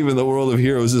guess even the world of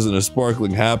heroes isn't a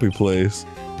sparkling happy place.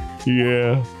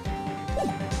 Yeah.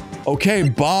 Okay,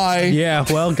 bye. Yeah,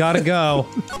 well, gotta go.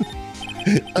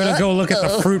 Gonna go look at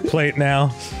the fruit plate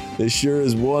now. This sure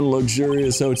is one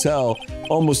luxurious hotel,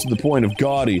 almost to the point of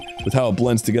gaudy, with how it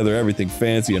blends together everything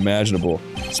fancy imaginable.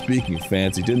 Speaking of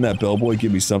fancy, didn't that bellboy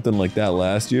give me something like that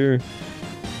last year?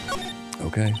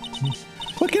 Okay.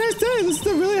 What can I say? This is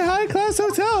a really high-class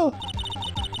hotel.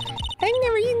 I've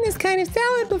never eaten this kind of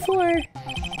salad before.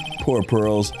 Poor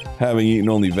Pearls, having eaten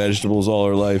only vegetables all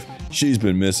her life, she's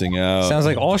been missing out. Sounds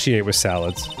like all she ate was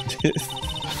salads.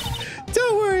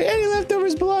 Don't worry, any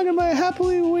leftovers belong in my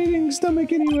happily waiting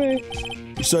stomach anyway.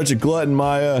 You're such a glutton,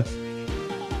 Maya.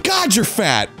 God, you're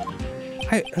fat!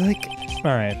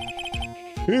 Alright.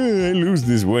 I lose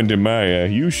this one to Maya.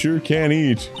 You sure can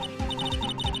eat.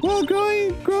 Well,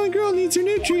 growing girl needs her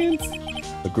nutrients.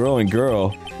 A growing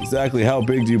girl? Exactly how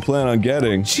big do you plan on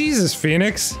getting? Jesus,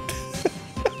 Phoenix!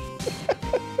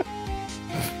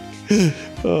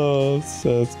 Oh,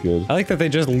 that's good. I like that they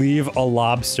just leave a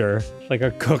lobster, like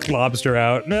a cooked lobster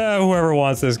out. Whoever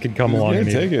wants this can come along Yeah, and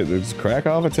eat take it. Just crack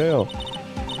off a tail.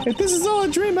 If this is all a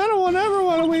dream, I don't ever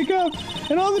want to wake up.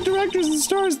 And all the directors and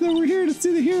stars that were here to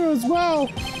see the heroes, wow.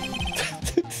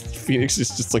 Phoenix is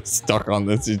just like stuck on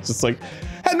this. He's just like,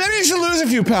 hey, maybe you should lose a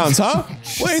few pounds, huh?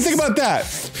 What do you think about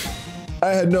that? I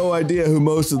had no idea who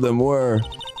most of them were.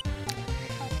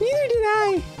 Neither did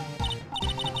I.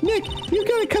 Nick, you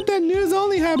gotta cut that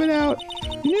news-only habit out.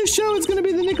 The new show is gonna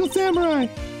be The Nickel Samurai.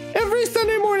 Every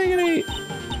Sunday morning at 8.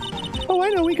 Oh, I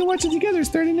know, we can watch it together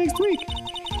starting next week.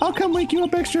 I'll come wake you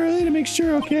up extra early to make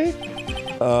sure, okay?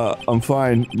 I'm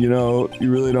fine. You know,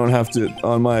 you really don't have to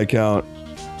on my account.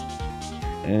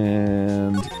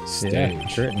 And stage. Yeah,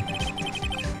 sure.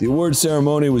 The award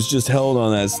ceremony was just held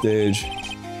on that stage.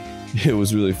 It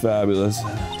was really fabulous.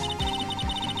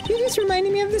 You just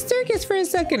reminded me of the circus for a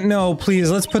second. No, please,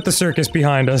 let's put the circus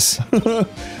behind us. Well,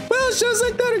 shows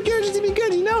like that are guaranteed to be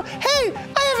good, you know? Hey,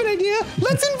 I have an idea.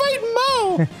 Let's invite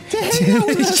Mo to hang out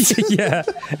with us. Yeah.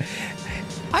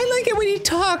 I like it when he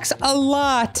talks a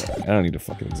lot. I don't need to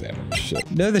fucking examine this shit.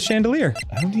 No, the chandelier.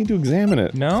 I don't need to examine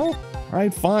it. No?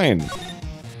 Alright, fine.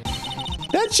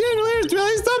 That chandelier is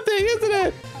really something, isn't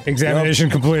it? Examination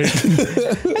complete. I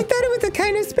thought it was a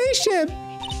kind of spaceship.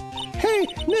 Hey,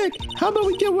 Nick, how about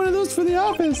we get one of those for the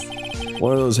office?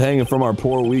 One of those hanging from our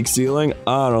poor weak ceiling?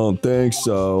 I don't think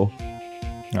so.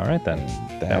 Alright then.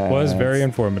 That was very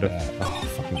informative. Oh,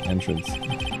 fucking entrance.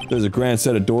 There's a grand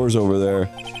set of doors over there.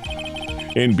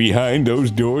 And behind those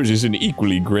doors is an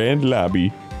equally grand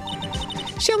lobby.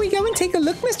 Shall we go and take a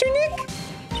look, Mr. Nick?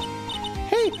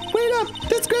 Hey, wait up!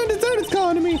 This grand dessert is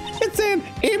calling to me! It's saying,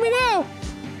 eat me now!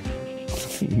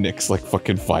 Nick's like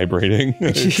fucking vibrating.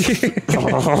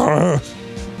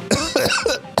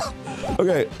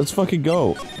 Okay, let's fucking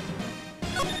go.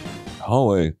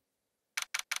 Hallway.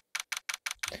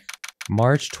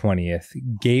 March 20th.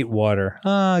 Gatewater.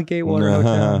 Gatewater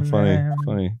Hotel.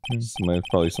 Funny.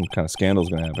 Probably some kind of scandal's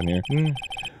gonna happen here.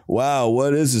 Wow,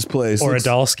 what is this place? Or a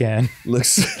doll scan.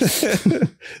 Looks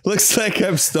looks like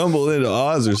I've stumbled into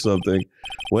Oz or something.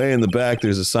 Way in the back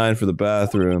there's a sign for the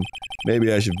bathroom.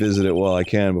 Maybe I should visit it while I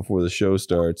can before the show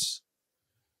starts.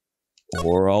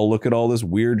 Or I'll look at all this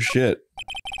weird shit.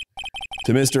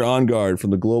 To Mr. OnGuard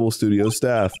from the Global Studio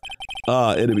staff.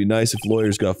 Ah, it'd be nice if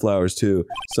lawyers got flowers too.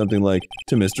 Something like,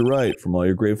 to Mr. Wright from all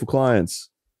your grateful clients.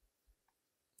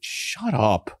 Shut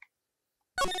up.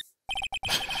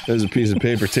 There's a piece of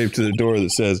paper taped to the door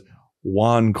that says,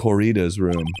 Juan Corrida's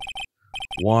room.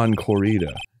 Juan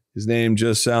Corrida. His name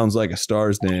just sounds like a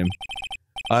star's name.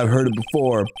 I've heard it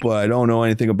before, but I don't know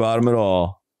anything about him at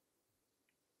all.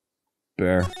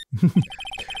 Bear.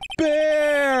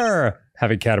 Bear!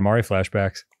 Having Katamari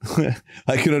flashbacks.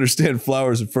 I can understand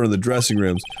flowers in front of the dressing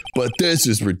rooms, but this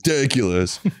is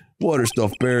ridiculous. What are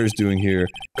stuffed bears doing here?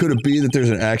 Could it be that there's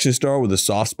an action star with a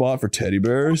soft spot for teddy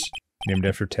bears? Named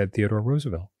after Ted Theodore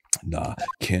Roosevelt. Nah,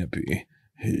 can't be.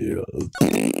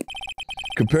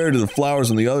 Compared to the flowers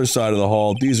on the other side of the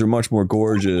hall, these are much more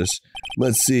gorgeous.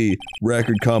 Let's see.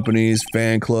 Record companies,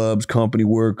 fan clubs, company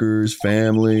workers,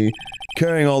 family.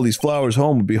 Carrying all these flowers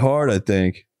home would be hard, I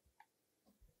think.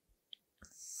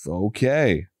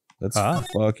 Okay. Let's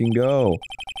fucking go.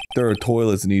 There are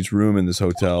toilets in each room in this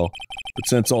hotel. But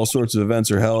since all sorts of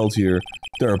events are held here,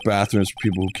 there are bathrooms for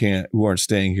people who aren't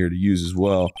staying here to use as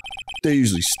well. They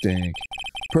usually stink.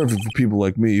 Perfect for people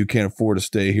like me who can't afford to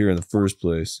stay here in the first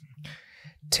place.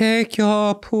 Take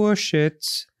your poor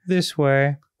shits this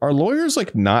way. Are lawyers,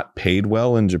 like, not paid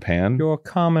well in Japan? Your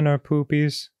commoner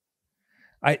poopies.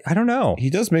 I don't know. He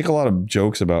does make a lot of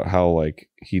jokes about how, like,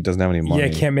 he doesn't have any money. Yeah,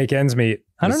 can't make ends meet.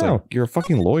 I don't know. Like, you're a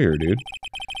fucking lawyer, dude.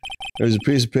 There's a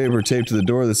piece of paper taped to the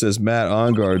door that says Matt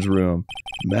Onguard's room.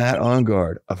 Matt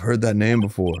Onguard. I've heard that name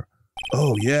before.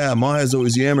 Oh, yeah, Maya's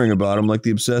always yammering about him like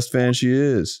the obsessed fan she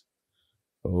is.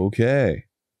 Okay.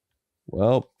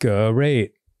 Well.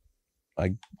 Great.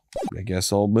 I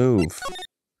guess I'll move.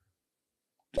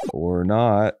 Or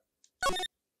not.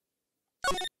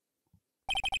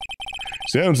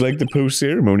 Sounds like the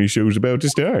post-ceremony show's about to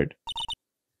start.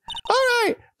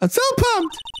 Alright, I'm so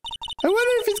pumped! I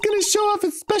wonder if he's gonna show off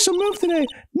his special move today,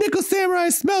 Nickel Samurai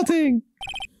Smelting!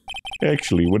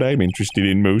 Actually, what I'm interested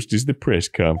in most is the press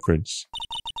conference.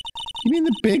 You mean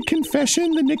the big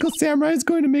confession the Nickel Samurai is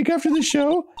going to make after the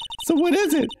show? So what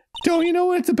is it? Don't you know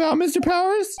what it's about, Mr.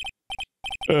 Powers?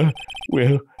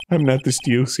 Well, I'm not the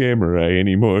Steel Samurai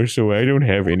anymore, so I don't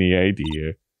have any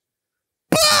idea.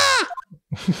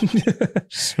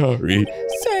 Sorry.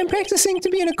 So I'm practicing to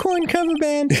be in a corn cover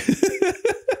band.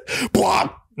 Blah!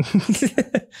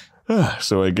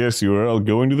 So I guess you are all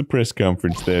going to the press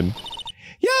conference then.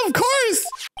 Yeah, of course!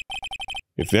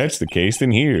 If that's the case,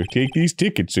 then here, take these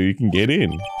tickets so you can get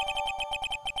in.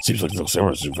 Seems like the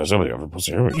Samurai's for somebody over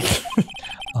ceremony.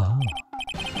 Oh.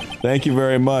 Thank you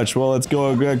very much. Well, let's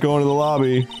go into the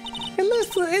lobby. It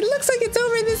looks like it's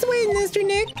over this way, Mr.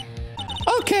 Nick.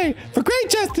 Okay, for great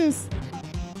justice.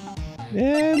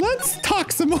 And let's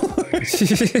talk some more.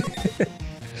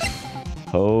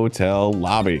 Hotel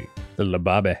lobby. The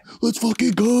Lababe. Let's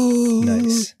fucking go.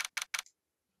 Nice.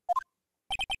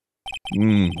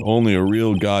 Only a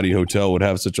real gaudy hotel would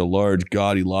have such a large,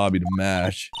 gaudy lobby to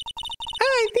match.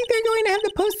 I think they're going to have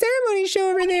the post-ceremony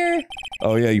show over there.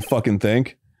 Oh yeah, you fucking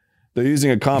think? They're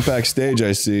using a compact stage,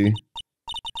 I see.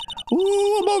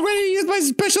 Ooh, I'm all ready to use my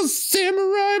special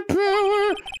samurai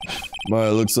power.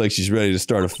 Maya looks like she's ready to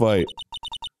start a fight.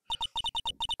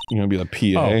 You gonna be the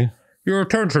PA? Oh. Your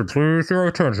attention, please. Your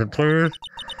attention, please.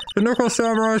 The Nickel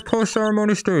Samurai's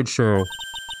post-ceremony stage show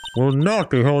will not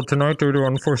be held tonight due to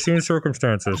unforeseen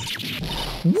circumstances.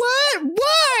 What?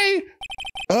 Why?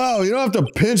 Oh, you don't have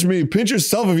to pinch me. Pinch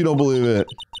yourself if you don't believe it.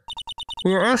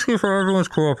 We are asking for everyone's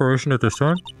cooperation at this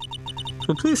time,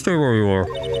 so please stay where you are.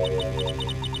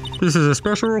 This is a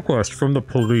special request from the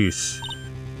police.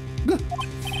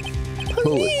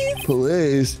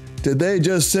 Police? Did they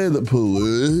just say the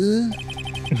police?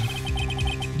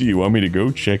 Do you want me to go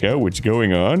check out what's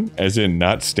going on? As in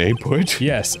not stay put?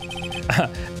 Yes.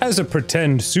 As a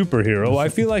pretend superhero, I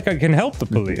feel like I can help the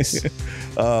police.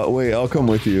 Wait, I'll come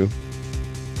with you.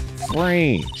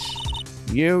 Freeze.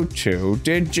 You two,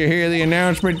 didn't you hear the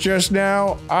announcement just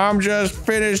now? I'm just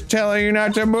finished telling you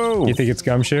not to move. You think it's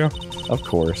Gumshoe? Of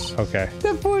course. Okay.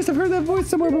 That voice, I've heard that voice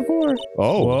somewhere before.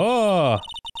 Oh. Whoa.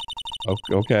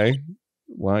 Okay.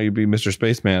 Why don't you be Mr.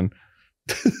 Spaceman?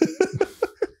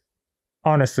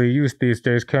 Honestly, youth these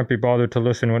days can't be bothered to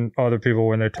listen when other people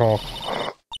when they talk.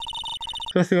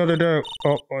 Just the other day,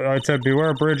 I said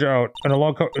beware bridge out, and a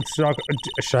log it's not,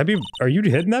 should I be, are you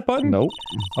hitting that button? Nope.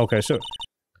 Okay, so,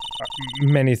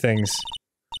 many things.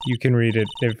 You can read it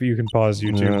if you can pause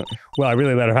YouTube. Yeah. Well, I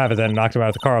really let her have it then and knocked him out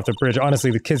of the car off the bridge.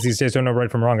 Honestly, the kids these days don't know right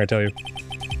from wrong, I tell you.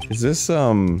 Is this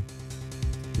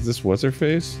what's her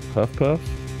face? Huff Puff?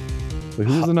 Wait,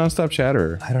 who's the nonstop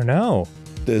chatterer? I don't know.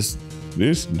 This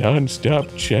nonstop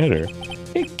chatter.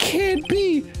 It can't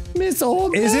be Miss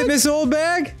Oldbag. Is it Miss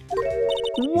Oldbag?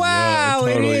 Wow,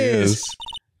 Yeah, it totally it is.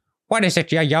 What is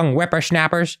it, you young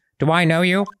whippersnappers? Do I know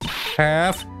you?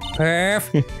 Puff,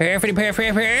 puff, puffity puff,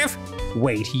 puff, puff.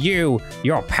 Wait,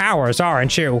 your powers,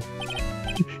 aren't you?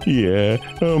 Yeah,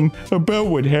 about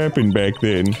what happened back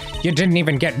then. You didn't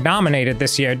even get nominated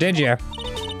this year, did you?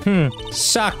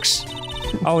 Sucks.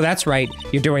 Oh, that's right.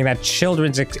 You're doing that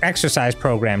children's exercise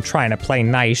program, trying to play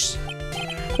nice.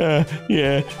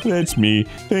 Yeah, that's me.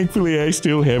 Thankfully, I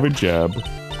still have a job.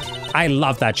 I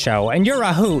love that show, and you're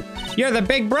a hoot. You're the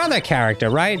Big Brother character,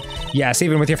 right? Yes,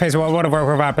 even with your face,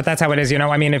 but that's how it is, you know?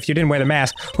 I mean, if you didn't wear the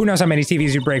mask, who knows how many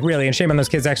TVs you'd break, really? And shame on those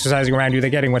kids exercising around you. They're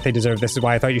getting what they deserve. This is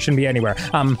why I thought you shouldn't be anywhere.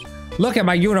 Look at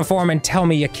my uniform and tell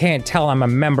me you can't tell I'm a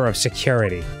member of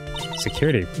security.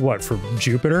 Security? What, for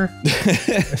Jupiter?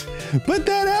 But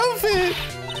that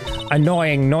outfit!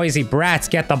 Annoying, noisy brats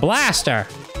get the blaster.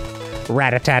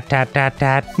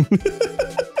 Rat-a-tat-tat-tat-tat.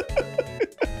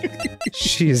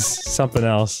 She's something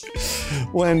else.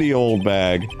 Wendy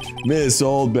Oldbag. Miss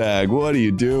Oldbag, what are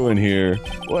you doing here?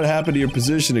 What happened to your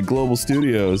position at Global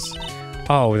Studios?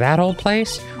 Oh, that old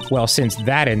place? Well, since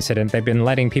that incident, they've been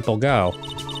letting people go.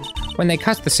 When they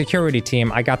cut the security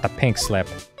team, I got the pink slip.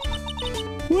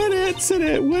 What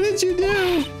incident? What did you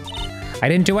do? I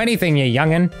didn't do anything, you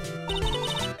youngin'.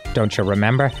 Don't you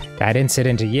remember that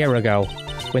incident a year ago,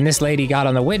 when this lady got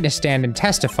on the witness stand and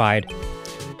testified?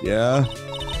 Yeah.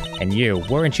 And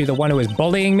weren't you the one who was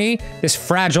bullying me? This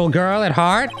fragile girl at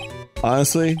heart?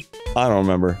 Honestly, I don't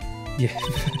remember. Yeah.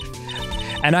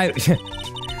 And I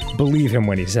believe him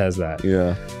when he says that.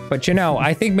 Yeah. But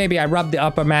I think maybe I rubbed the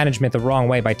upper management the wrong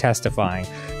way by testifying.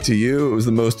 To you, it was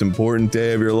the most important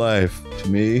day of your life. To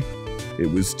me,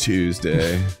 it was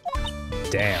Tuesday.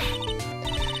 Damn.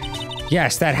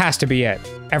 Yes, that has to be it.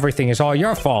 Everything is all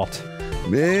your fault.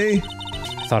 Me?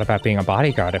 I thought about being a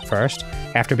bodyguard at first,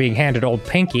 after being handed old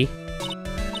Pinky.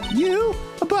 You?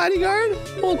 A bodyguard?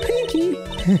 Old Pinky?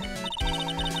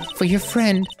 For your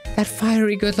friend, that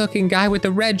fiery good-looking guy with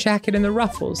the red jacket and the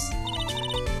ruffles.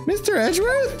 Mr.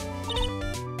 Edgeworth?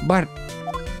 But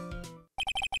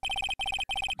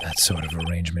That sort of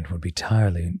arrangement would be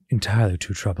entirely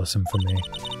too troublesome for me.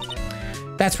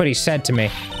 that's what he said to me.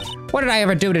 What did I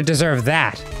ever do to deserve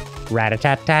that?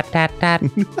 Rat-a-tat-tat-tat-tat.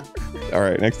 All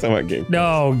right, next time I game.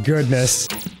 No, goodness.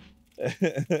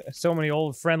 So many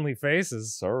old friendly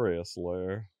faces. Sorry,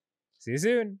 Slayer. See you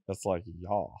soon. That's like,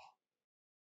 y'all.